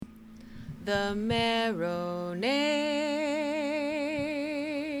The marinade.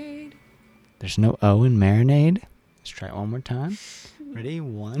 There's no O in marinade. Let's try it one more time. Ready?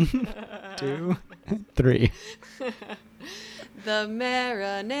 1, 2, 3. The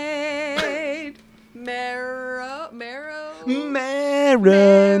marinade. Marinade.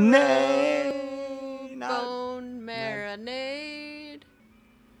 Bone marinade.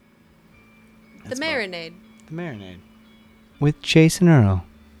 The That's marinade. The marinade. With Jason Earl.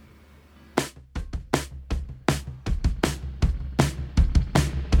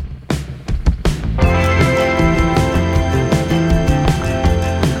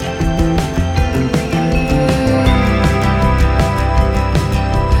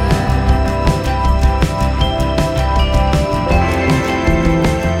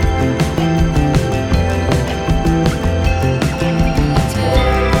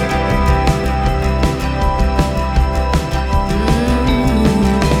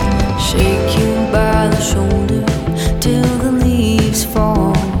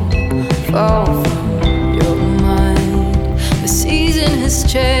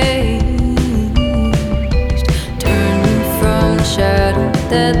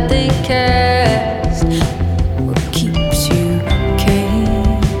 That they cast, what keeps you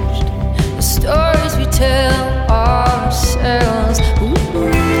caged? The stories we tell ourselves. What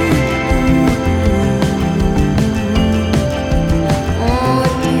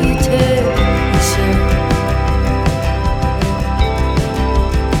do you tell yourself?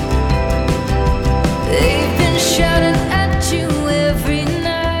 They've been shouting at you every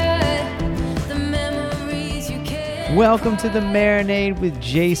night. The memories you carry. Welcome to The Marinade with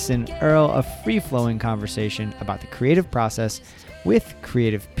Jason Earl, a free-flowing conversation about the creative process with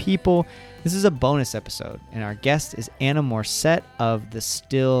creative people. This is a bonus episode, and our guest is Anna Morsett of The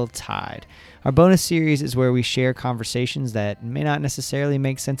Still Tide. Our bonus series is where we share conversations that may not necessarily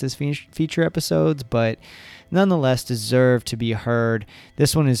make sense as feature episodes, but nonetheless deserve to be heard.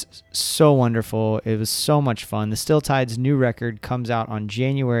 This one is so wonderful. It was so much fun. The Still Tide's new record comes out on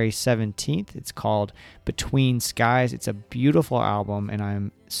January 17th. It's called Between Skies. It's a beautiful album, and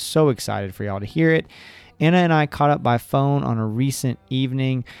I'm so excited for y'all to hear it. Anna and I caught up by phone on a recent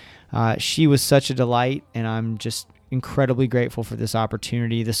evening. She was such a delight, and I'm just incredibly grateful for this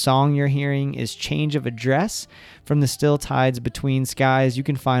opportunity. The song you're hearing is Change of Address from The Still Tide's Between Skies. You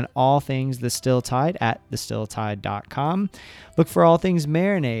can find all things The Still Tide at thestilltide.com. Look for all things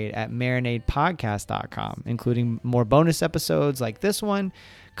Marinade at marinadepodcast.com, including more bonus episodes like this one,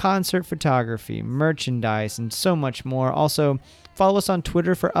 concert photography, merchandise, and so much more. Also, follow us on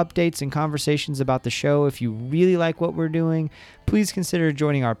Twitter for updates and conversations about the show. If you really like what we're doing, please consider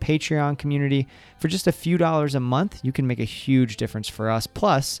joining our Patreon community. For just a few dollars a month, you can make a huge difference for us.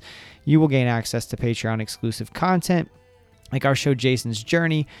 Plus, you will gain access to Patreon exclusive content, like our show Jason's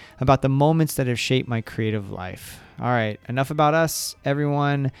Journey, about the moments that have shaped my creative life. All right, enough about us,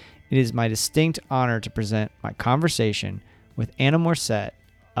 everyone. It is my distinct honor to present my conversation with Anna Morsett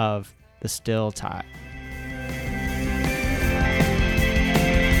of The Still Tide.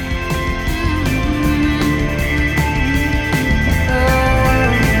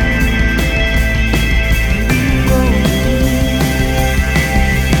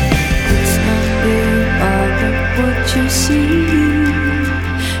 You see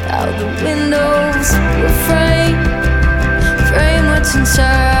how the windows will frame what's inside.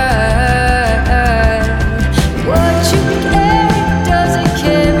 What you carry doesn't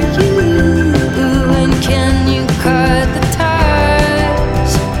carry you, and can you cut the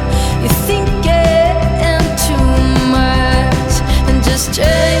ties? You think it into miles and just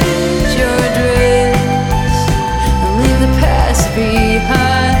change your dress and leave the past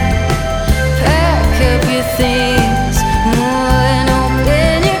behind. Pack up your things.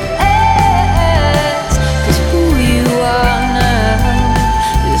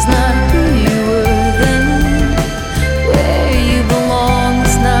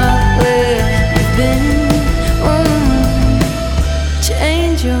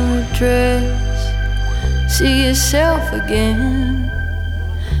 See yourself again.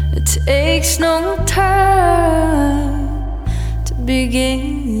 It takes no time to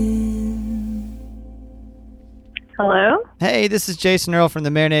begin. Hello? Hey, this is Jason Earl from the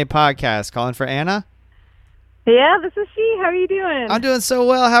Marinade Podcast, calling for Anna. Yeah, this is she. How are you doing? I'm doing so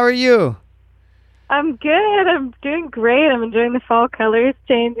well. How are you? I'm good. I'm doing great. I'm enjoying the fall colors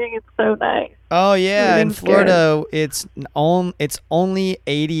changing. It's so nice. Oh, yeah. In Everything's Florida, it's only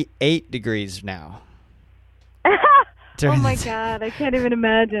 88 degrees now. Oh, my God. I can't even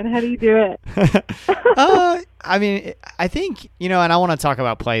imagine. How do you do it? I mean, I think, and I want to talk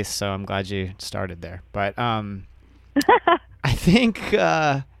about place, so I'm glad you started there. But I think,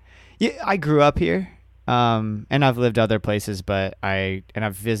 Yeah, I grew up here, and I've lived other places, but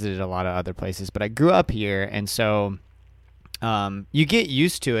I've visited a lot of other places, but I grew up here, and so you get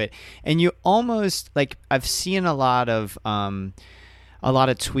used to it, and you almost like I've seen a lot of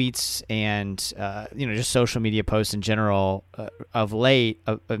tweets and just social media posts in general of late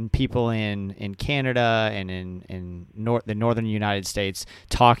of people in Canada and in the northern United States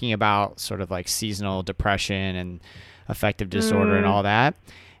talking about sort of like seasonal depression and affective disorder and all that.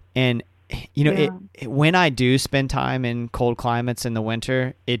 And when I do spend time in cold climates in the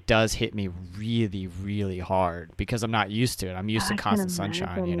winter, it does hit me really, really hard because I'm not used to it. I'm used to constant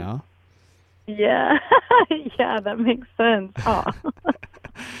sunshine, you know? Yeah. Yeah, that makes sense. Oh.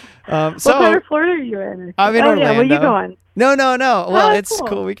 What part of Florida are you in? I'm in Orlando. Yeah, well, you go on. No. Well, it's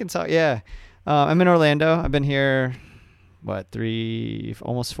cool. We can talk. Yeah. I'm in Orlando. I've been here,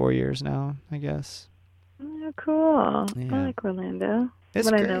 almost 4 years now, I guess. Oh, cool. Yeah. I like Orlando. It's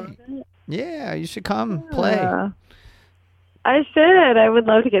When great. I know of it. Yeah, you should come play. I should. I would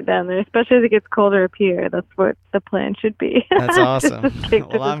love to get down there, especially as it gets colder up here. That's what the plan should be. That's awesome. Just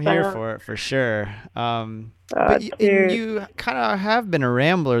Well, I'm here for it for sure. But you kind of have been a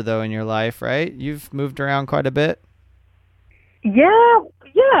rambler though in your life, right? You've moved around quite a bit. Yeah.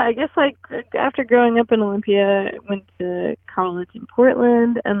 I guess like after growing up in Olympia, I went to college in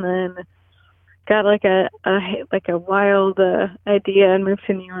Portland, and then got like a wild idea and moved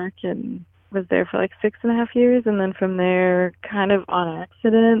to New York and was there for like 6.5 years, and then from there, kind of on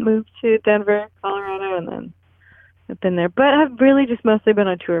accident, moved to Denver, Colorado, and then I've been there. But I've really just mostly been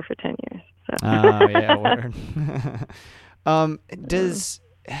on tour for 10 years. So. Oh, yeah, word. Does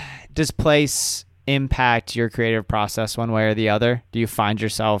place impact your creative process one way or the other? Do you find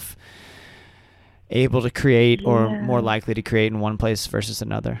yourself able to create or more likely to create in one place versus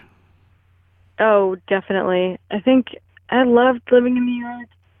another? Oh, definitely. I think I loved living in New York,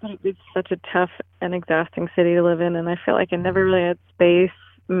 but it was such a tough and exhausting city to live in, and I felt like I never really had space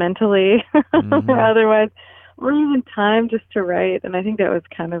mentally or otherwise, or even time just to write. And I think that was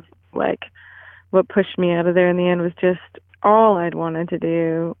kind of like what pushed me out of there in the end, was just all I'd wanted to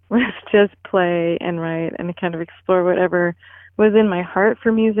do was just play and write and kind of explore whatever was in my heart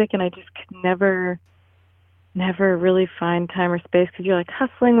for music, and I just could never really find time or space because you're like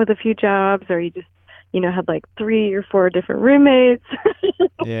hustling with a few jobs, or you just had like 3 or 4 different roommates.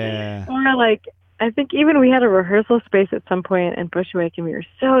 Yeah. Or like, I think even we had a rehearsal space at some point in Bushwick, and we were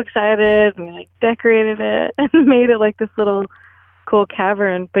so excited, and we like decorated it and made it like this little cool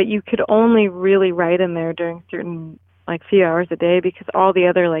cavern, but you could only really write in there during certain like few hours a day because all the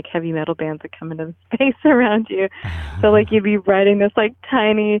other like heavy metal bands would come into the space around you. So like you'd be writing this like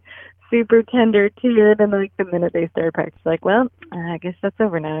tiny, super tender tune, and like the minute they started practice, like, well, I guess that's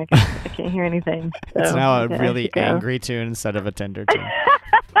over now. I can't hear anything. So, it's now a really angry tune instead of a tender tune.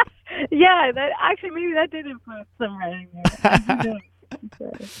 Yeah, that actually maybe that did influence some writing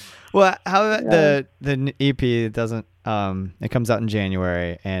there. Well, how the EP doesn't it comes out in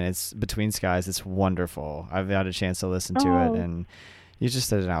January, and it's Between Skies. It's wonderful. I've had a chance to listen to it, and you just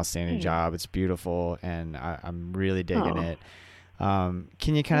did an outstanding job. It's beautiful, and I'm really digging it.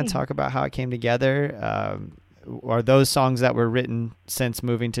 Can you kind of talk about how it came together? Are those songs that were written since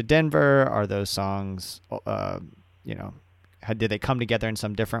moving to Denver? Are those songs, did they come together in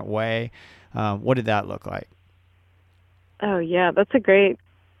some different way? What did that look like? Oh yeah, that's a great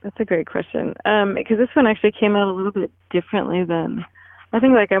question. Because this one actually came out a little bit differently than, I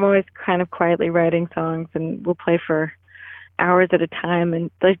think like I'm always kind of quietly writing songs, and we'll play for hours at a time, and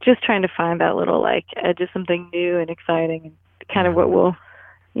like just trying to find that little like edge of something new and exciting, and kind of what will,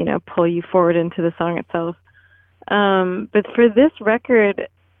 pull you forward into the song itself. But for this record,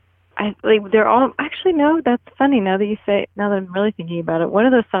 they're all, actually, no, that's funny. Now that I'm really thinking about it, one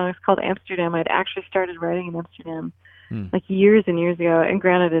of those songs called Amsterdam, I'd actually started writing in Amsterdam like years and years ago. And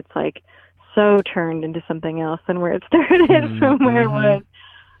granted, it's like so turned into something else than where it started from where it was.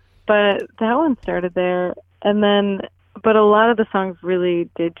 But that one started there. And then, but a lot of the songs really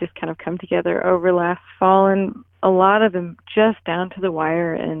did just kind of come together over last fall, and a lot of them just down to the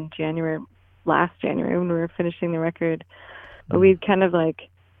wire in last January when we were finishing the record. But we'd kind of like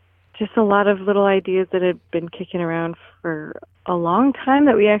just a lot of little ideas that had been kicking around for a long time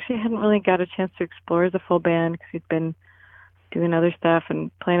that we actually hadn't really got a chance to explore as a full band because we'd been doing other stuff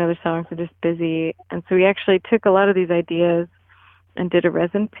and playing other songs and just busy. And so we actually took a lot of these ideas and did a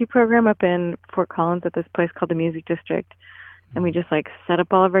residency program up in Fort Collins at this place called the Music District. And we just like set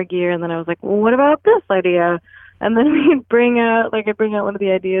up all of our gear, and then I was like, well, what about this idea? And then I'd bring out one of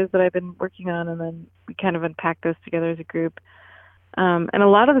the ideas that I've been working on, and then we kind of unpack those together as a group. And a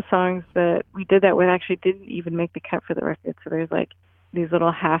lot of the songs that we did that with actually didn't even make the cut for the record. So there's like these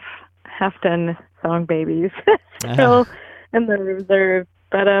little half half-done song babies still in the reserve.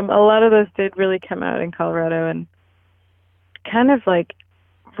 But a lot of those did really come out in Colorado, and kind of like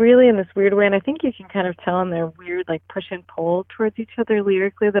really in this weird way. And I think you can kind of tell in their weird like push and pull towards each other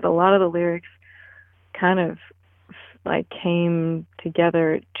lyrically that a lot of the lyrics kind of like came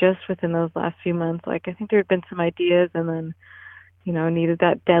together just within those last few months. Like I think there had been some ideas, and then needed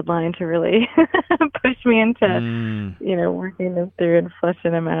that deadline to really push me into working them through and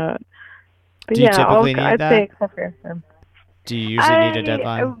fleshing them out. But do you typically need I'd that? say except for him. Do you usually need a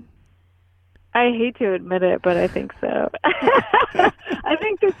deadline? I hate to admit it, but I think so. I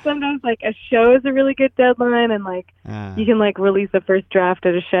think that sometimes like a show is a really good deadline, and like you can like release a first draft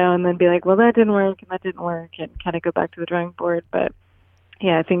at a show and then be like, well, that didn't work and that didn't work, and kind of go back to the drawing board. But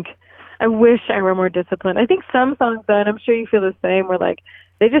yeah, I wish I were more disciplined. I think some songs, though, and I'm sure you feel the same, where like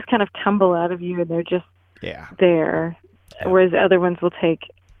they just kind of tumble out of you and they're just there, whereas other ones will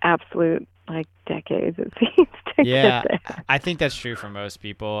take absolute like decades, it seems, to get there. I think that's true for most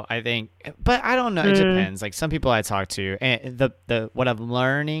people. I think, but I don't know. It depends. Like some people I talk to, and the what I'm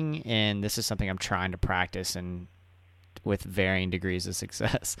learning, and this is something I'm trying to practice and with varying degrees of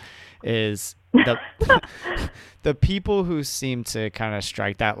success, is the people who seem to kind of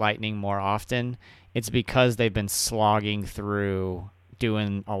strike that lightning more often. It's because they've been slogging through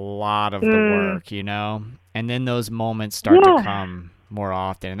doing a lot of the work, and then those moments start to come more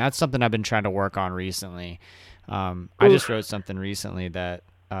often. And that's something I've been trying to work on recently. I just wrote something recently that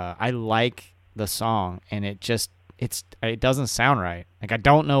I like the song, and it doesn't sound right. Like I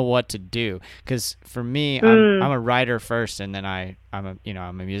don't know what to do, because for me, I'm a writer first, and then I'm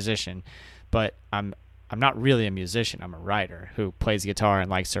a musician, but I'm not really a musician. I'm a writer who plays guitar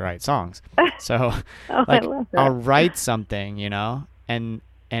and likes to write songs. So I'll write something, and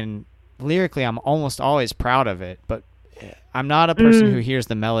lyrically I'm almost always proud of it, but I'm not a person who hears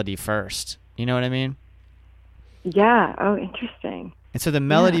the melody first. You know what I mean? Yeah. Oh, interesting. And so the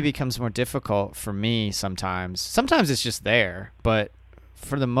melody becomes more difficult for me sometimes. Sometimes it's just there, but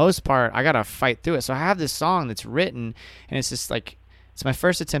for the most part, I got to fight through it. So I have this song that's written, and it's just like, it's my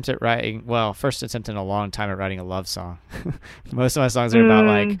first attempt in a long time at writing a love song. Most of my songs are about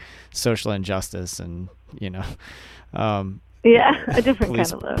like social injustice and, a different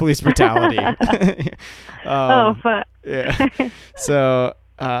kind of love. Police brutality. Fun. Yeah. So,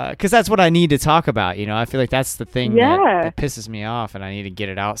 because that's what I need to talk about, I feel like that's the thing that pisses me off, and I need to get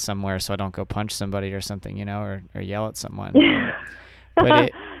it out somewhere so I don't go punch somebody or something, or yell at someone. But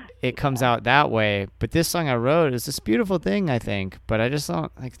it comes out that way. But this song I wrote is this beautiful thing, I think, but I just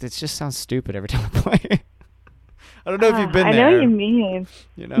don't, like, it just sounds stupid every time I play it. I don't know if you've been there. I know what you mean.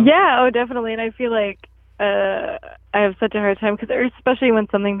 Yeah, definitely. And I feel like I have such a hard time, especially when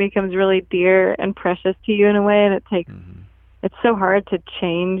something becomes really dear and precious to you in a way, and it takes, it's so hard to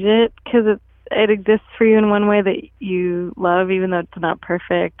change it, because it exists for you in one way that you love, even though it's not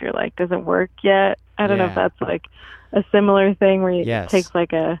perfect or like doesn't work yet. I don't know if that's like a similar thing where it takes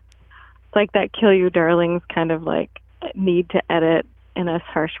like it's like that Kill You Darlings kind of like need to edit in a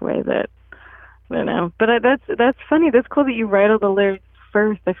harsh way that, I don't know. But that's funny. That's cool that you write all the lyrics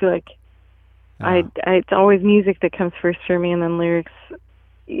first. I feel like it's always music that comes first for me, and then lyrics,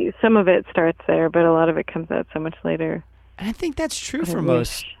 some of it starts there, but a lot of it comes out so much later. And I think that's true for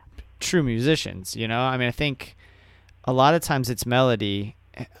most true musicians, I mean, I think a lot of times it's melody.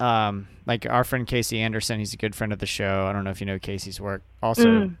 Like our friend Casey Anderson, he's a good friend of the show. I don't know if you know Casey's work,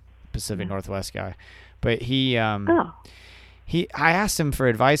 also Pacific Northwest guy, but I asked him for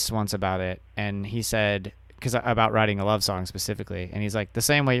advice once about it, and he said, about writing a love song specifically, and he's like, the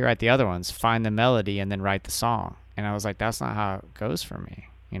same way you write the other ones, find the melody and then write the song. And I was like, that's not how it goes for me.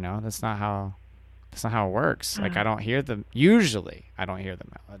 That's not how it works. Like I don't hear the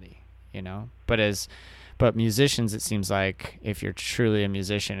melody, but musicians, it seems like if you're truly a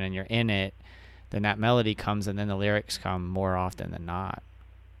musician and you're in it, then that melody comes and then the lyrics come more often than not.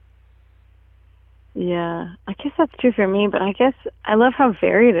 Yeah, I guess that's true for me, but I guess I love how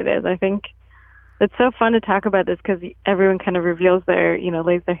varied it is. I think it's so fun to talk about this because everyone kind of reveals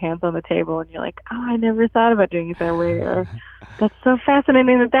lays their hands on the table, and you're like, oh, I never thought about doing it that way. Or that's so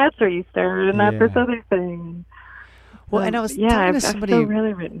fascinating that's where you started and not this other thing. Well, and I was talking to somebody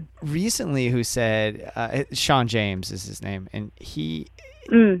really recently who said, Sean James is his name, and he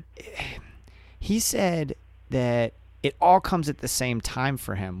said that it all comes at the same time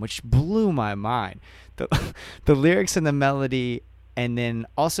for him, which blew my mind. The lyrics and the melody, and then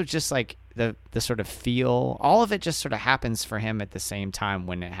also just like the sort of feel, all of it just sort of happens for him at the same time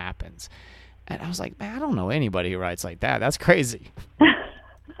when it happens. And I was like, man, I don't know anybody who writes like that. That's crazy.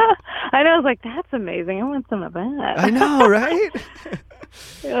 I know. I was like, that's amazing. I want some of that. I know, right?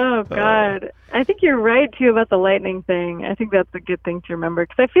 Oh God, I think you're right too about the lightning thing. I think that's a good thing to remember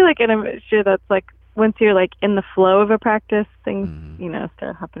because I feel like, and I'm sure that's like once you're like in the flow of a practice, things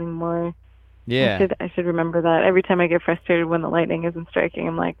start happening more. Yeah. I should remember that every time I get frustrated when the lightning isn't striking.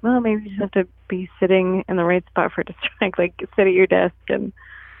 I'm like, well, maybe you just have to be sitting in the right spot for it to strike. Like sit at your desk and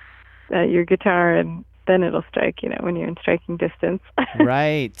your guitar, and then it'll strike. When you're in striking distance.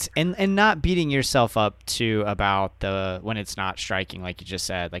 Right. And not beating yourself up too about when it's not striking, like you just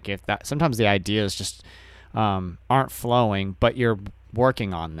said. Like if that, sometimes the ideas just aren't flowing, but you're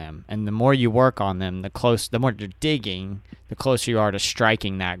working on them, and the more you work on them, the more you're digging, the closer you are to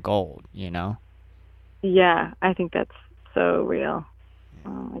striking that gold. Yeah, I think that's so real. Oh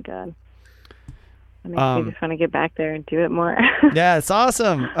my God. It makes me just want to get back there and do it more. Yeah, it's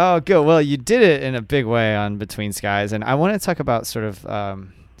awesome. Oh, good. Well, you did it in a big way on Between Skies, and I want to talk about sort of.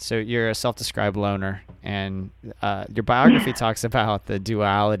 So you're a self-described loner, and your biography talks about the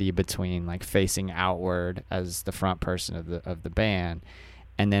duality between like facing outward as the front person of the band,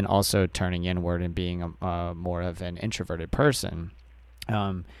 and then also turning inward and being more of an introverted person.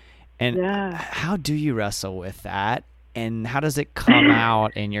 How do you wrestle with that, and how does it come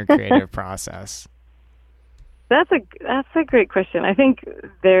out in your creative process? That's a great question. I think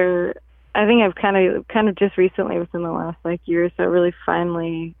I've kind of just recently, within the last year or so, really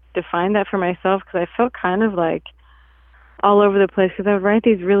finally defined that for myself, because I felt kind of like all over the place, because I would write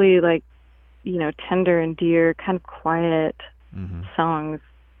these really tender and dear, kind of quiet songs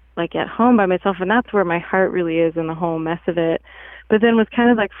at home by myself, and that's where my heart really is in the whole mess of it. But then was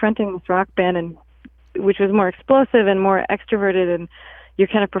kind of fronting this rock band, and which was more explosive and more extroverted, and you're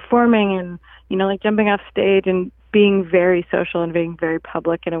kind of performing and jumping off stage and being very social and being very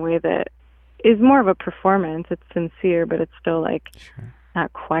public in a way that is more of a performance. It's sincere, but it's still Sure.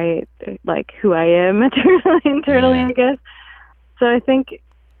 not quite who I am internally, I guess. So I think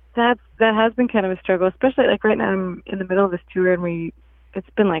that has been kind of a struggle, especially right now I'm in the middle of this tour, and it's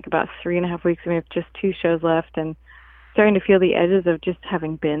been about 3.5 weeks, and we have just 2 shows left, and starting to feel the edges of just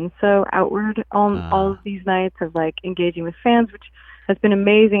having been so outward on all of these nights of engaging with fans, which has been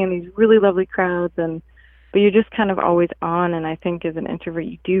amazing, and these really lovely crowds, but you're just kind of always on. And I think as an introvert,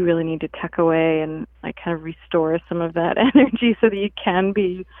 you do really need to tuck away and kind of restore some of that energy so that you can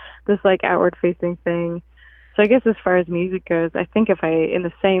be this outward facing thing. So I guess as far as music goes, I think in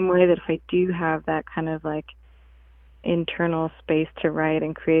the same way that if I do have that kind of internal space to write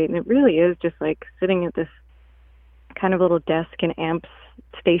and create, and it really is just sitting at this kind of little desk and amps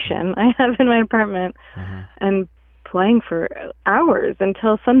station I have in my apartment and playing for hours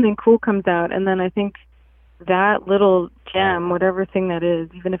until something cool comes out. And then I think that little gem, whatever thing that is,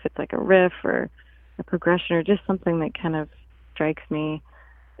 even if it's a riff or a progression or just something that kind of strikes me,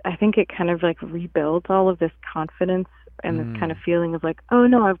 I think it kind of rebuilds all of this confidence and this kind of feeling of oh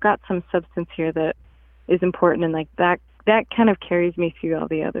no, I've got some substance here that is important, and that kind of carries me through all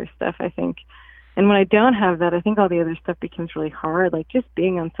the other stuff, I think. And when I don't have that, I think all the other stuff becomes really hard, just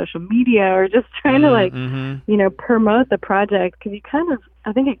being on social media or just trying to promote the project, because you kind of,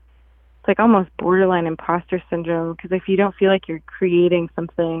 I think it's almost borderline imposter syndrome, because if you don't feel like you're creating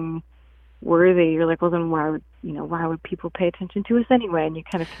something worthy, you're well, then why would people pay attention to us anyway? And you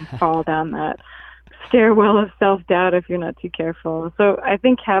kind of can fall down that stairwell of self-doubt if you're not too careful. So I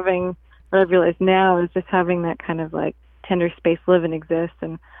think what I've realized now is just having that kind of tender space live and exist,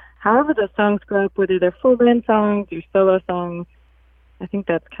 and however those songs grow up, whether they're full band songs or solo songs, I think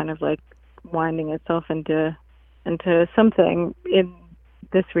that's kind of winding itself into something in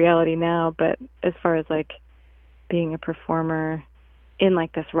this reality now. But as far as being a performer in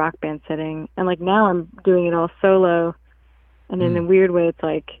this rock band setting, and now I'm doing it all solo, and in a weird way,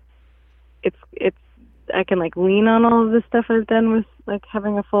 it's I can lean on all of the stuff I've done with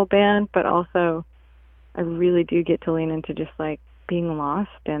having a full band, but also I really do get to lean into just being lost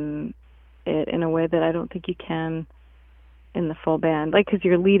in it in a way that I don't think you can in the full band, because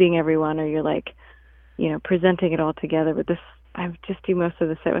you're leading everyone, or you're presenting it all together. But this, I just do most of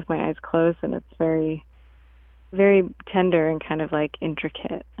the set with my eyes closed, and it's very, very tender and kind of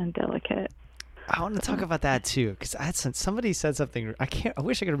intricate and delicate. I want to talk about that too, because somebody said something. I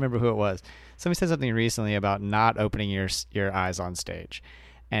wish I could remember who it was. Somebody said something recently about not opening your eyes on stage,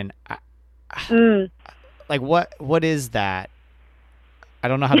 and what is that? I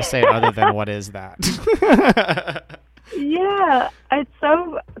don't know how to say it other than what is that? Yeah,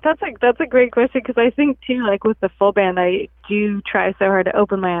 that's a great question, because I think too, with the full band, I do try so hard to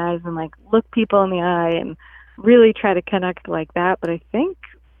open my eyes and look people in the eye and really try to connect like that. But I think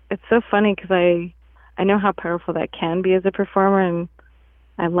it's so funny, because I know how powerful that can be as a performer, and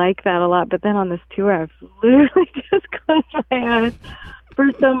I like that a lot. But then on this tour, I've literally just closed my eyes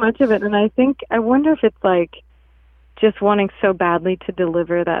for so much of it. And I wonder if it's like just wanting so badly to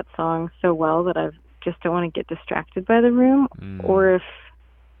deliver that song so well that I just don't want to get distracted by the room, or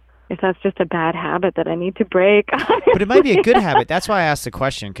if that's just a bad habit that I need to break. But it might be a good habit. That's why I asked the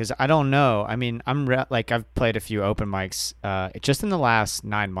question, because I don't know. I mean, I've played a few open mics just in the last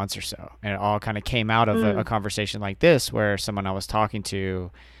 9 months or so, and it all kind of came out of a conversation like this where someone I was talking to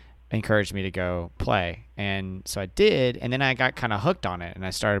encouraged me to go play. And so I did, and then I got kind of hooked on it, and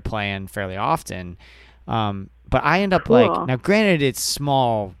I started playing fairly often. But I end up like, now granted it's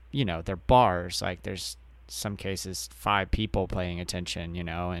small, they're bars, like there's some cases 5 people paying attention,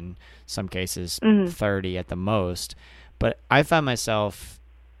 and some cases 30 at the most. But I found myself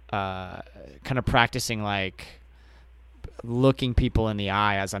kind of practicing like looking people in the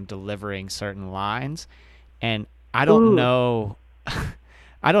eye as I'm delivering certain lines, and I don't know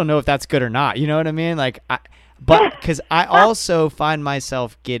I don't know if that's good or not, you know what I mean? Like but because I also find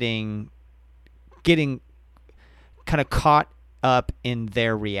myself getting kind of caught up in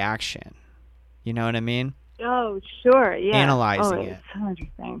their reaction. You know what I mean? Oh, sure. Yeah. Analyzing it. It's so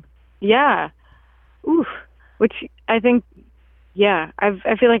interesting. Yeah. Oof. Which I think, yeah,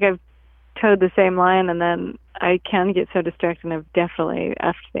 I feel like I've towed the same line, and then I can get so distracted, and I've definitely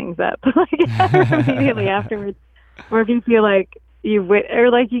effed things up like immediately afterwards. Or if you feel like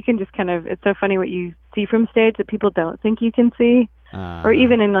or like you can just kind of, it's so funny what you see from stage that people don't think you can see. Or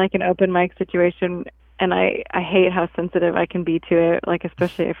even in like an open mic situation. And I hate how sensitive I can be to it, like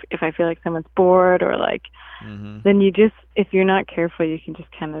especially if I feel like someone's bored or like, then you just, if you're not careful, you can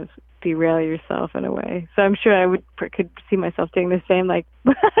just kind of derail yourself in a way. So I'm sure could see myself doing the same, like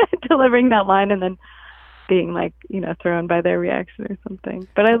delivering that line and then being like, thrown by their reaction or something.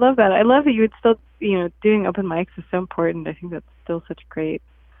 But I love that. I love that you would still, doing open mics is so important. I think that's still such great,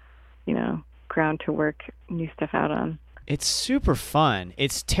 ground to work new stuff out on. It's super fun.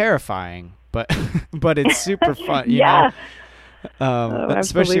 It's terrifying, but it's super fun, you know?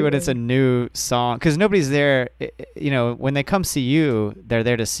 Especially when it's a new song, because nobody's there. When they come see you, they're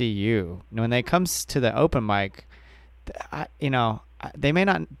there to see you. When they come to the open mic, they may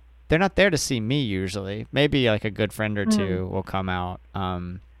not. They're not there to see me usually. Maybe like a good friend or two will come out.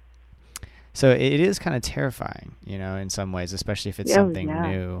 So it is kind of terrifying, in some ways, especially if it's something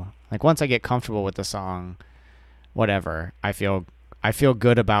new. Like once I get comfortable with the song, whatever, I feel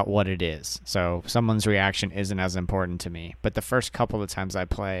good about what it is. So someone's reaction isn't as important to me. But the first couple of times I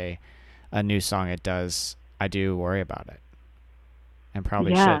play a new song, I do worry about it. And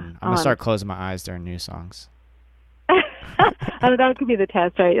probably shouldn't. I'm going to start closing my eyes during new songs. That could be the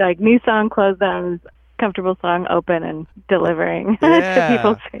test, right? Like new song, close them, comfortable song, open and delivering to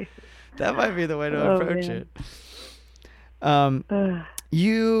people's faces. That might be the way to approach it.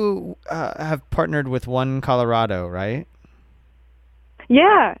 You have partnered with One Colorado, right?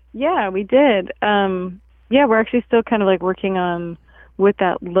 Yeah, we did. We're actually still kind of like working on what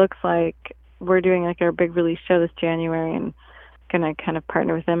that looks like. We're doing like our big release show this January and gonna kind of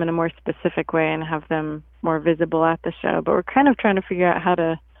partner with them in a more specific way and have them more visible at the show. But we're kind of trying to figure out how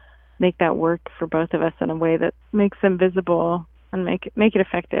to make that work for both of us in a way that makes them visible and make it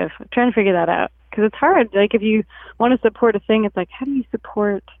effective. I'm trying to figure that out because it's hard. Like if you want to support a thing, it's like how do you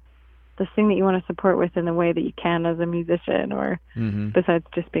support the thing that you want to support with in the way that you can as a musician, or besides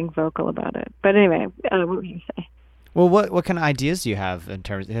just being vocal about it. But anyway, what would you say? Well, what kind of ideas do you have in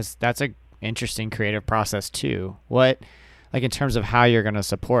terms? Because that's an interesting creative process too. What, like in terms of how you're going to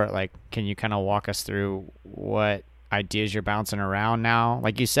support? Like, can you kind of walk us through what ideas you're bouncing around now?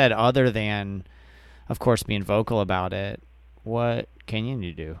 Like you said, other than, of course, being vocal about it, what can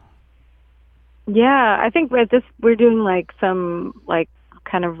you do? Yeah, I think we're doing like some like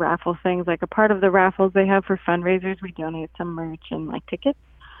kind of raffle things. Like a part of the raffles they have for fundraisers, we donate some merch and like tickets.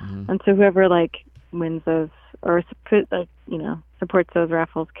 And so whoever like wins those or supports those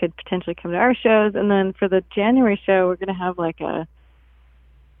raffles could potentially come to our shows. And then for the January show, we're going to have like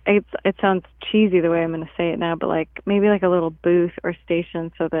it sounds cheesy the way I'm going to say it now, but like maybe like a little booth or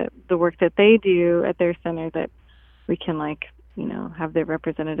station so that the work that they do at their center, that we can like, have their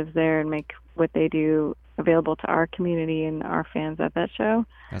representatives there and make what they do available to our community and our fans at that show.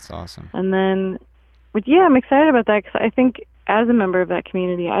 That's awesome. And then, I'm excited about that because I think as a member of that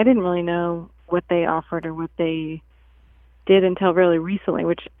community, I didn't really know what they offered or what they did until really recently,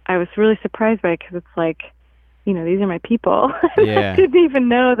 which I was really surprised by because it's like, these are my people. Yeah. I didn't even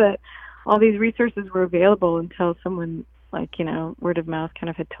know that all these resources were available until someone like, word of mouth kind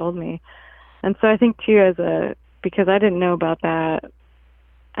of had told me. And so I think too, because I didn't know about that,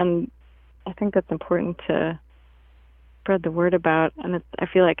 and I think that's important to spread the word about, and I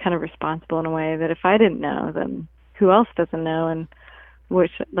feel like kind of responsible in a way that if I didn't know, then who else doesn't know? And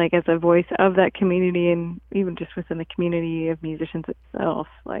which, like, as a voice of that community, and even just within the community of musicians itself,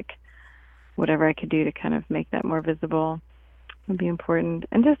 like, whatever I could do to kind of make that more visible would be important.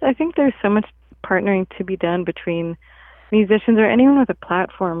 And just, I think there's so much partnering to be done between musicians or anyone with a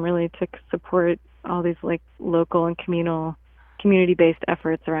platform, really, to support all these, like, local and community-based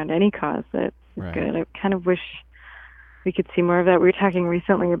efforts around any cause that is good. I kind of wish we could see more of that. We were talking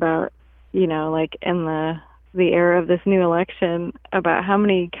recently about, you know, like, in the era of this new election, about how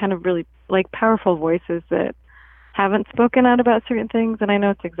many kind of really, like, powerful voices that haven't spoken out about certain things. And I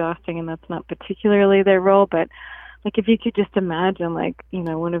know it's exhausting and that's not particularly their role, but, like, if you could just imagine, like, you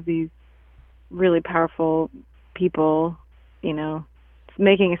know, one of these really powerful people, you know,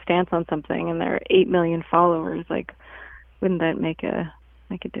 making a stance on something and there are 8 million followers, like, wouldn't that make a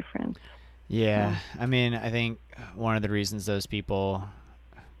difference? Yeah. I mean, I think one of the reasons those people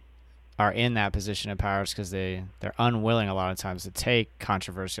are in that position of power is because they're unwilling a lot of times to take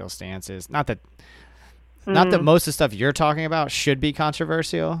controversial stances. Not that most of the stuff you're talking about should be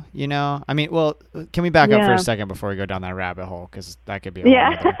controversial, you know? I mean, well, can we back up for a second before we go down that rabbit hole? Because that could be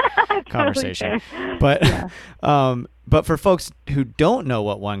a whole other conversation. But but for folks who don't know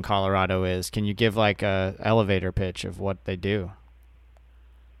what One Colorado is, can you give, like, a elevator pitch of what they do?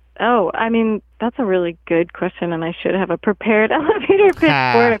 Oh, I mean, that's a really good question, and I should have a prepared elevator pitch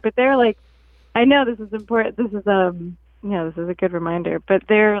for it. But they're, like, I know this is important. This is this is a good reminder. But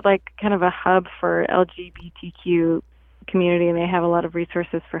they're, like, kind of a hub for LGBTQ community, and they have a lot of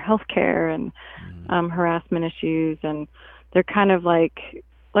resources for healthcare and harassment issues, and they're kind of like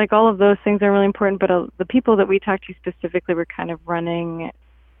all of those things are really important. But the people that we talked to specifically were kind of running,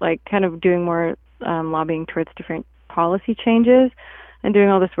 like, kind of doing more lobbying towards different policy changes, and doing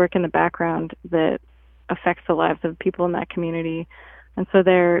all this work in the background that affects the lives of people in that community. And so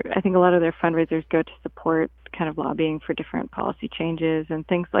I think a lot of their fundraisers go to support kind of lobbying for different policy changes and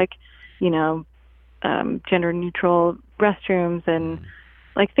things like, you know, gender neutral restrooms and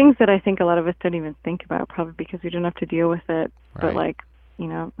like things that I think a lot of us don't even think about, probably because we don't have to deal with it. Right. But, like, you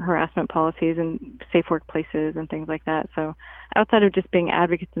know, harassment policies and safe workplaces and things like that. So outside of just being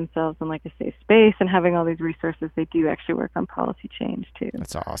advocates themselves in, like, a safe space and having all these resources, they do actually work on policy change too.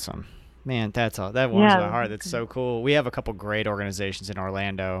 That's awesome. Man, that warms my heart. That's so cool. We have a couple great organizations in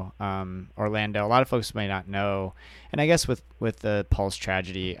Orlando. A lot of folks may not know, and I guess with the Pulse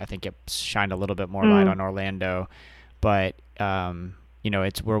tragedy, I think it shined a little bit more light on Orlando. But you know,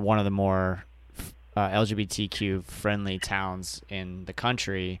 we're one of the more LGBTQ friendly towns in the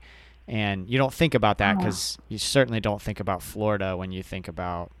country, and you don't think about that because you certainly don't think about Florida when you think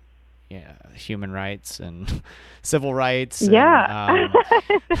about human rights and civil rights. And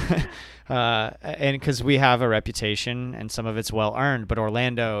because we have a reputation and some of it's well earned, but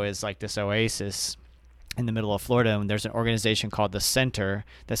Orlando is like this oasis in the middle of Florida, and there's an organization called the Center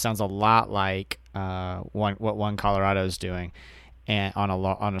that sounds a lot like what One Colorado is doing, and on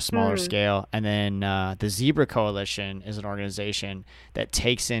a smaller scale. And then the Zebra Coalition is an organization that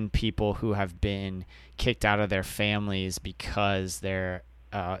takes in people who have been kicked out of their families because they're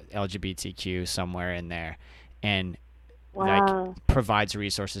LGBTQ somewhere in there, and like provides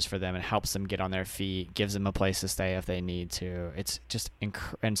resources for them and helps them get on their feet, gives them a place to stay if they need to. It's just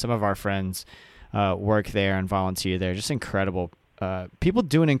and some of our friends work there and volunteer there. Just incredible people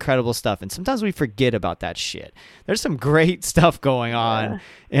doing incredible stuff, and sometimes we forget about that shit. There's some great stuff going on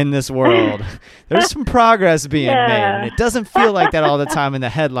in this world. There's some progress being made, and it doesn't feel like that all the time in the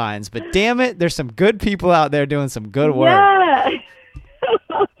headlines, but damn it, there's some good people out there doing some good work.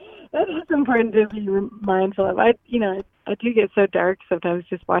 That's just important to be mindful of. I do get so dark sometimes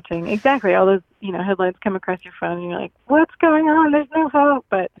just watching exactly all those, headlines come across your phone and you're like, what's going on? There's no hope.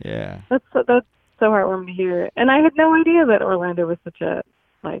 But that's so heartwarming to hear. And I had no idea that Orlando was such a,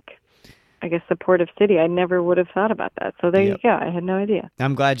 supportive city. I never would have thought about that. So there you go. I had no idea.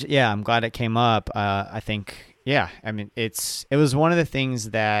 I'm glad it came up. I think, it was one of the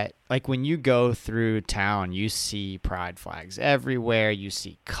things that, like, when you go through town, you see pride flags everywhere. You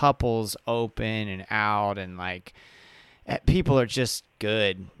see couples open and out, and like people are just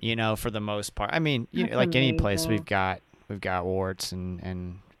good, for the most part. I mean, like any place, we've got warts,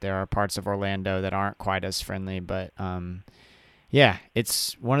 and there are parts of Orlando that aren't quite as friendly, but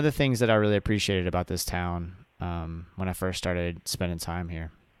it's one of the things that I really appreciated about this town when I first started spending time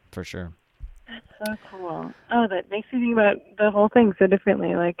here, for sure. That's so cool. Oh, that makes me think about the whole thing so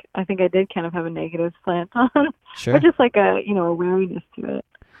differently. Like, I think I did kind of have a negative slant on, or just like a wariness to it.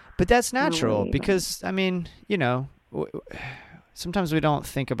 But that's natural because, I mean, sometimes we don't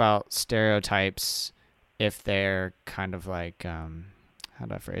think about stereotypes if they're kind of like, how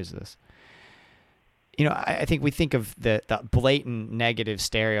do I phrase this? I think we think of the blatant negative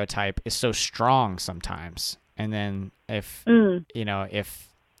stereotype is so strong sometimes. And then if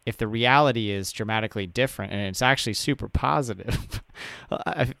the reality is dramatically different and it's actually super positive,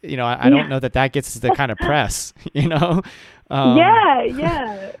 I don't know that gets the kind of press, yeah.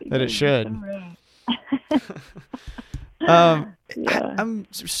 that it should. I'm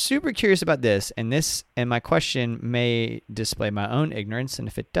super curious about this, and my question may display my own ignorance, and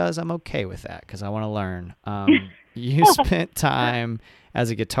if it does, I'm okay with that because I want to learn. You spent time as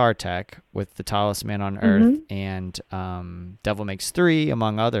a guitar tech with The Tallest Man on Earth and Devil Makes Three,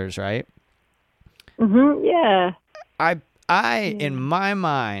 among others, right? Yeah. I in my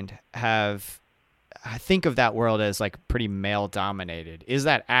mind I think of that world as like pretty male dominated. Is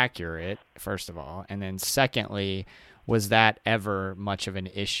that accurate, first of all? And then secondly, was that ever much of an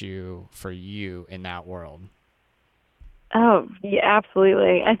issue for you in that world? Oh, yeah,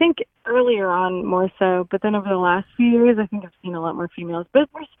 absolutely. I think earlier on more so, but then over the last few years, I think I've seen a lot more females. But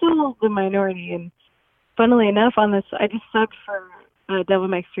we're still the minority. And funnily enough, on this, I just subbed for Devil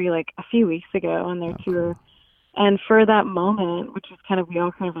Makes Three like a few weeks ago on their tour. And for that moment, which was kind of, we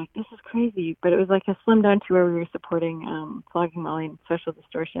all kind of like, this is crazy, but it was like a slimmed down tour. We were supporting Flogging Molly and Social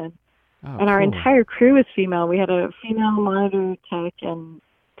Distortion. And our entire crew was female. We had a female monitor tech and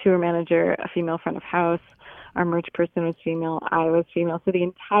tour manager, a female front of house. Our merch person was female. I was female. So the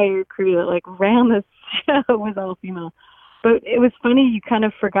entire crew that like ran this show was all female. But it was funny. You kind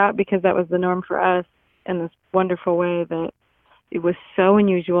of forgot because that was the norm for us in this wonderful way that it was so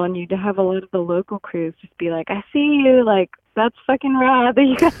unusual. And you'd have a lot of the local crews just be like, I see you. Like, that's fucking rad that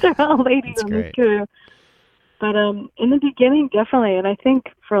you guys are all ladies on this crew. But in the beginning, definitely. And I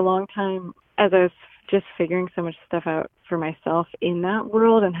think for a long time, as I was just figuring so much stuff out for myself in that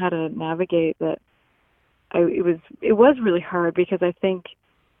world and how to navigate that, it was really hard because I think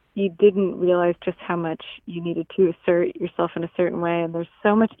you didn't realize just how much you needed to assert yourself in a certain way. And there's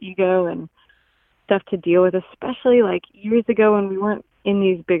so much ego and stuff to deal with, especially like years ago when we weren't in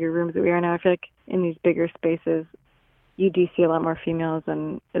these bigger rooms that we are now. I feel like in these bigger spaces, you do see a lot more females,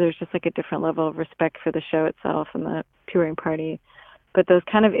 and there's just like a different level of respect for the show itself and the touring party. But those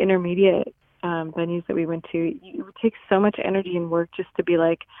kind of intermediate venues that we went to, it would take so much energy and work just to be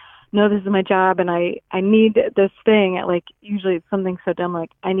like, no, this is my job and I need this thing. Like usually it's something so dumb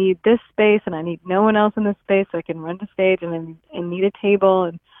like I need this space and I need no one else in this space so I can run to stage and need a table.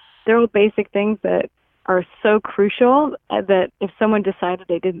 And they're all basic things that are so crucial that if someone decided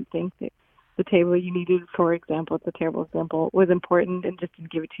they didn't think that the table you needed, for example, it's a terrible example, was important and just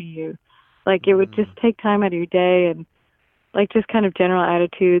didn't give it to you. Like it would just take time out of your day and like just kind of general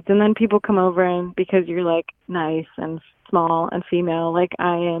attitudes. And then people come over and because you're like nice and small and female, like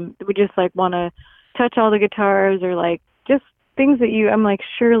I am, would just like want to touch all the guitars or like just things that I'm like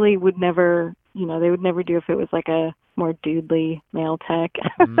surely would never, they would never do if it was like a more dudely male tech.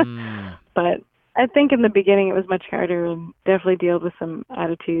 But I think in the beginning it was much harder and definitely dealt with some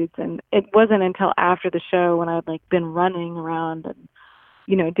attitudes. And it wasn't until after the show when I'd like been running around and,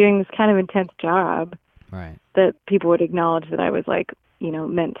 doing this kind of intense job, right, that people would acknowledge that I was like,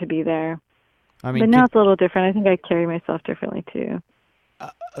 meant to be there. I mean, but now it's a little different. I think I carry myself differently too.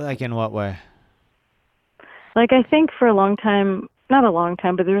 Like in what way? Like I think for a long time, not a long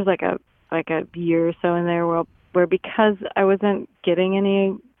time, but there was like a year or so in there where because I wasn't getting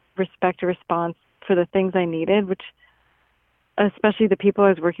any respect or response for the things I needed, which especially the people I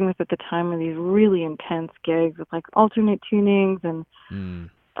was working with at the time were these really intense gigs with like alternate tunings and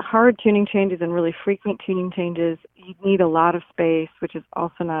hard tuning changes and really frequent tuning changes. You need a lot of space, which is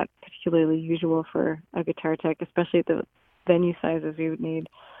also not particularly usual for a guitar tech, especially at the venue sizes you would need.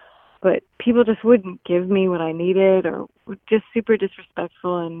 But people just wouldn't give me what I needed or were just super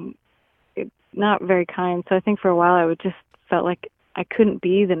disrespectful and not very kind. So I think for a while I would just felt like I couldn't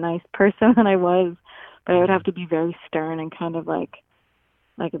be the nice person that I was, but I would have to be very stern and kind of like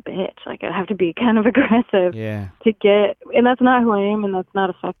a bitch. Like I'd have to be kind of aggressive to get, and that's not who I am and that's not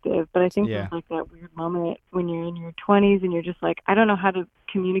effective. But I think there's like that weird moment when you're in your 20s and you're just like, I don't know how to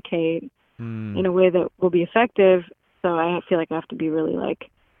communicate in a way that will be effective. So I feel like I have to be really like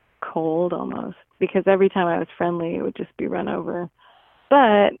cold almost, because every time I was friendly, it would just be run over.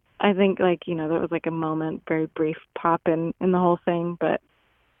 But I think like, there was like a moment, very brief pop in the whole thing. But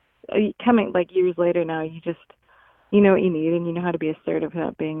coming like years later now, you just, what you need and you know how to be assertive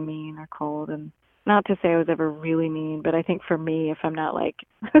without being mean or cold. And not to say I was ever really mean, but I think for me, if I'm not like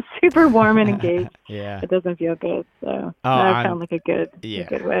super warm and engaged, it doesn't feel good. So I found like a good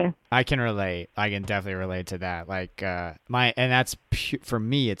way. I can relate. I can definitely relate to that. Like and that's for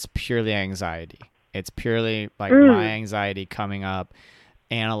me, it's purely anxiety. It's purely like my anxiety coming up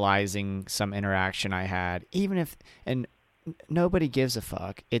analyzing some interaction I had, even if, and nobody gives a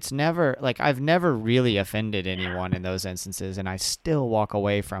fuck. It's never like I've never really offended anyone in those instances, and I still walk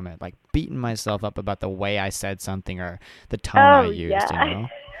away from it like beating myself up about the way I said something or the tone I used. Yeah. You know?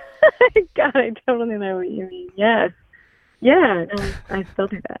 God, I totally know what you mean. Yes. Yeah, and I still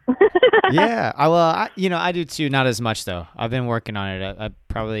do that. Yeah, I do too. Not as much though. I've been working on it. I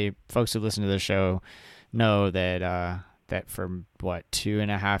probably folks who listen to the show know that that for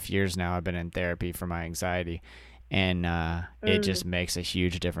 2.5 years now I've been in therapy for my anxiety, and it just makes a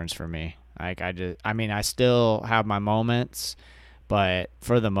huge difference for me. Like I still have my moments, but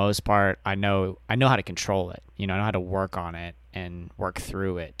for the most part, I know how to control it. I know how to work on it and work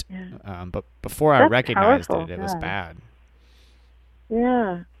through it. Yeah. But before I recognized it was bad.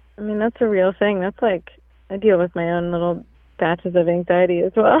 Yeah. I mean, that's a real thing. That's like, I deal with my own little batches of anxiety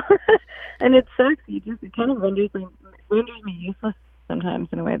as well. And it sucks. It kind of renders me useless sometimes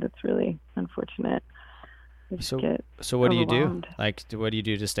in a way that's really unfortunate. So what do you do? Like, what do you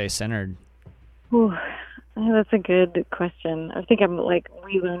do to stay centered? Ooh, that's a good question. I think I'm like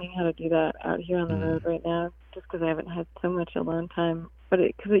relearning how to do that out here on the road right now, just because I haven't had so much alone time. But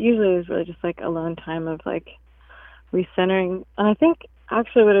because it usually is really just like alone time of like recentering. And I think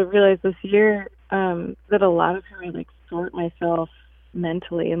actually what I've realized this year, that a lot of how I like sort myself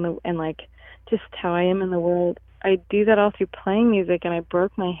mentally and like just how I am in the world, I do that all through playing music. And I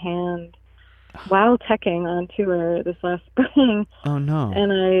broke my hand while teching on tour this last spring. Oh no.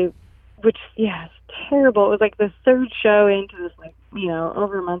 And it's terrible. It was like the third show into this like,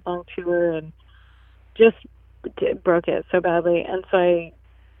 over a month-long tour, and just broke it so badly. And so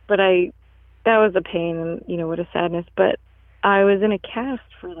that was a pain, and what a sadness. But I was in a cast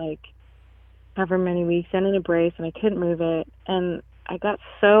for like however many weeks and in a brace, and I couldn't move it. And I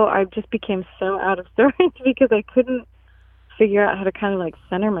just became so out of sorts because I couldn't figure out how to kind of like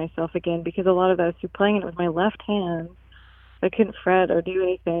center myself again, because a lot of that was through playing it with my left hand. I couldn't fret or do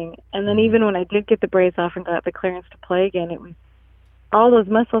anything. And then even when I did get the brace off and got the clearance to play again, it was all those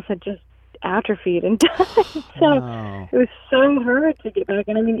muscles had just atrophied and died. So It was so hard to get back.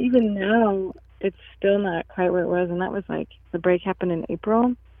 And I mean, even now, it's still not quite where it was. And that was like, the break happened in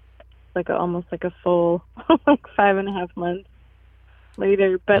April, like almost like a full, like 5.5 months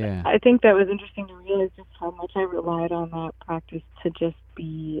later. But I think that was interesting to realize just how much I relied on that practice to just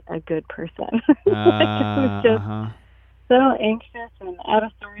be a good person. It was just so anxious and out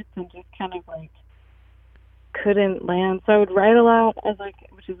of sorts and just kind of like couldn't land. So I would write a lot,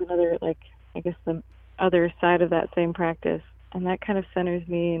 which is another, like, I guess the other side of that same practice. And that kind of centers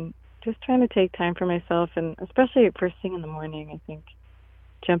me, and just trying to take time for myself, and especially at first thing in the morning. I think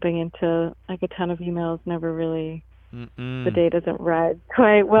jumping into like a ton of emails never really, the day doesn't ride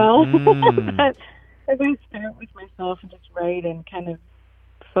quite well. But as I start with myself and just write and kind of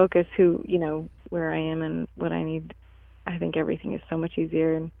focus where I am and what I need, I think everything is so much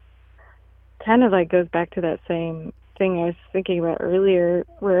easier. And kind of like goes back to that same thing I was thinking about earlier,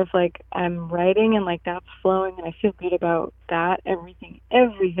 where if like I'm writing and like that's flowing and I feel good about that, everything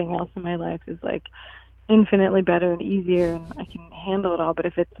else in my life is like infinitely better and easier, and I can handle it all. But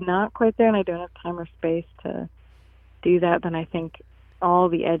if it's not quite there and I don't have time or space to do that, then I think all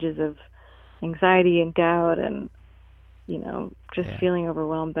the edges of anxiety and doubt and just feeling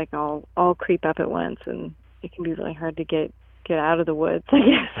overwhelmed, like all creep up at once, and it can be really hard to get out of the woods, I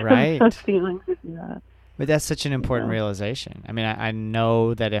guess. Right. Those feelings of that. But that's such an important realization. I mean, I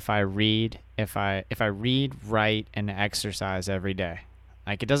know that if I read, write, and exercise every day,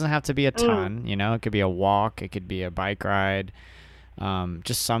 like it doesn't have to be a ton, it could be a walk, it could be a bike ride,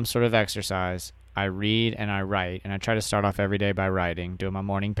 just some sort of exercise. I read and I write, and I try to start off every day by writing, doing my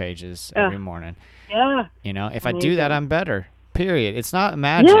morning pages every morning. Yeah. If I do that, I'm better. Period. It's not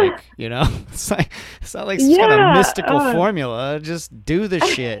magic, It's not like some kind of mystical formula. Just do the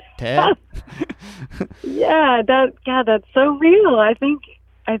shit, Ted. That's so real. I think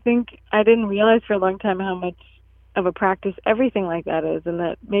I didn't realize for a long time how much of a practice everything like that is, and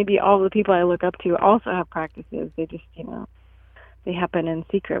that maybe all the people I look up to also have practices. They just, they happen in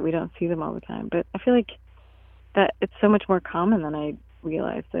secret. We don't see them all the time. But I feel like that it's so much more common than I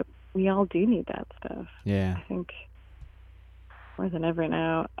realized, that we all do need that stuff. Yeah. I think more than ever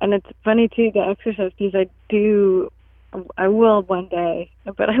now. And it's funny too, the exercise piece, I will one day,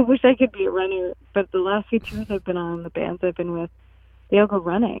 but I wish I could be a runner. But the last few tours I've been on, the bands I've been with, they all go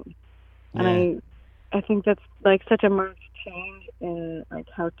running. Yeah. And I think that's like such a marked change in like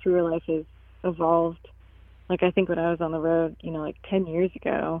how tour life has evolved. Like I think when I was on the road, like 10 years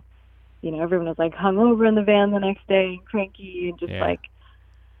ago, everyone was like hungover in the van the next day and cranky and just like,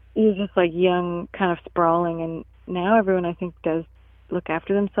 it was just like young, kind of sprawling. And now everyone I think does look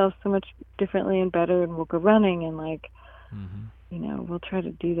after themselves so much differently and better, and we'll go running and like, Mm-hmm. you know, we'll try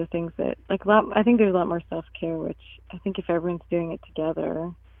to do the things that like I think there's a lot more self-care, which I think if everyone's doing it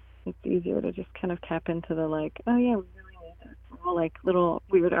together, it's easier to just kind of tap into the like, oh yeah, we really need this. We're all like little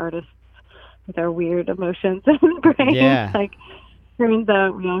weird artists with our weird emotions and brains. Yeah. Like, turns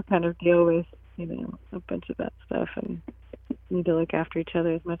out we all kind of deal with, you know, a bunch of that stuff and need to look after each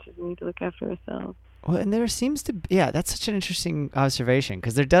other as much as we need to look after ourselves. Well, and there seems to be, yeah, that's such an interesting observation,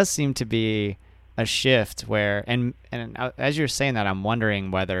 because there does seem to be a shift where, and as you're saying that, I'm wondering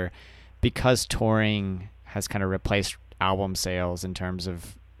whether, because touring has kind of replaced album sales in terms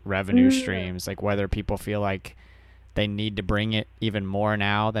of revenue streams, like whether people feel like they need to bring it even more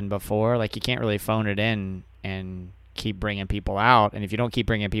now than before. Like, you can't really phone it in and keep bringing people out, and if you don't keep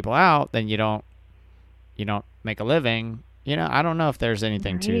bringing people out, then you don't make a living. You know, I don't know if there's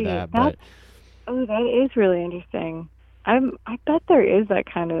anything to that, but that is really interesting. I bet there is that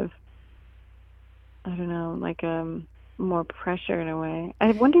kind of, I don't know, like more pressure in a way.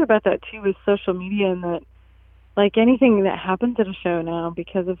 I wonder about that too with social media, and that like anything that happens at a show now,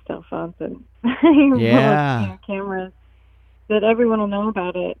 because of cell phones and cameras, that everyone will know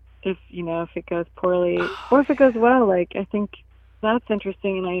about it if it goes poorly or if it goes well. Like, I think that's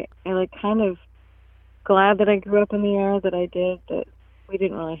interesting, and I like kind of glad that I grew up in the era that I did, that we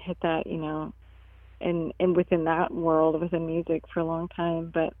didn't really hit that, and within that world, within music for a long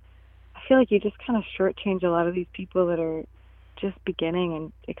time. But I feel like you just kind of shortchange a lot of these people that are just beginning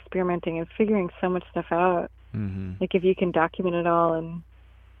and experimenting and figuring so much stuff out. Mm-hmm. Like, if you can document it all, and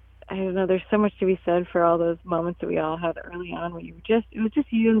I don't know, there's so much to be said for all those moments that we all had early on where it was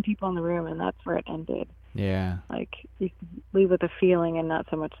just you and the people in the room, and that's where it ended. Yeah. Like, you can leave with a feeling and not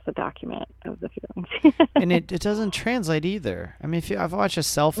so much the document of the feelings. And it doesn't translate either. I mean, I've watched a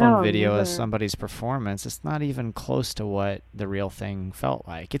cell phone video neither. of somebody's performance, it's not even close to what the real thing felt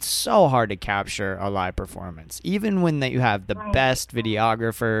like. It's so hard to capture a live performance, even when you have the best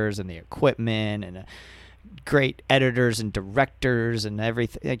videographers and the equipment and great editors and directors and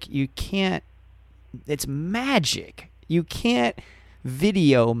everything. Like, you can't. It's magic. You can't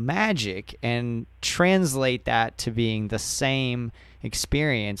video magic and translate that to being the same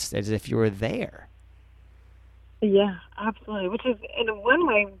experience as if you were there. Yeah, absolutely. Which is, in one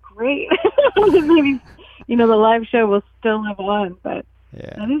way, great. Maybe, the live show will still live on, but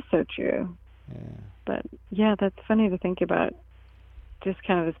that is so true. Yeah. But yeah, that's funny to think about. Just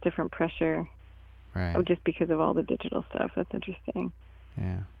kind of this different pressure, right? Just because of all the digital stuff. That's interesting.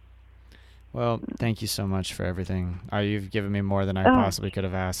 Yeah. Well, thank you so much for everything. You've given me more than I possibly could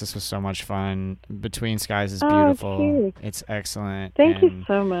have asked. This was so much fun. Between Skies is beautiful. It's excellent. Thank you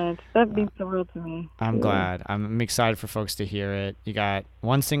so much. That means the world to me. I'm glad. I'm excited for folks to hear it. You got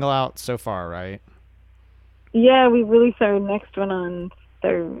one single out so far, right? Yeah, we release our next one on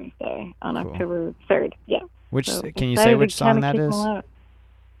Thursday, on October 3rd. Yeah. Can you say which song that is?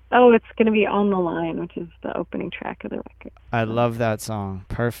 Oh, it's going to be On the Line, which is the opening track of the record. I love that song.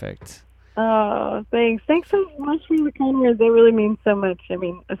 Perfect. Oh, thanks. Thanks so much for the kind words. They really mean so much. I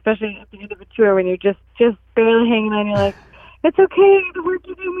mean, especially at the end of a tour when you're just barely hanging on. You're like, it's okay. The work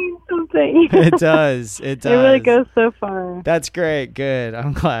you do means something. It does. It does. It really goes so far. That's great. Good.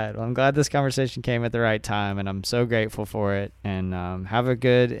 I'm glad. I'm glad this conversation came at the right time, and I'm so grateful for it. And have a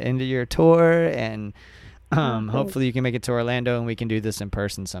good end of your tour, and hopefully you can make it to Orlando and we can do this in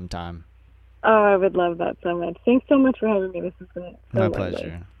person sometime. Oh, I would love that so much. Thanks so much for having me. This has been so My lovely.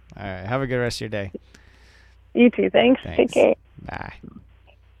 pleasure. All right. Have a good rest of your day. You too. Thanks. Take care. Bye.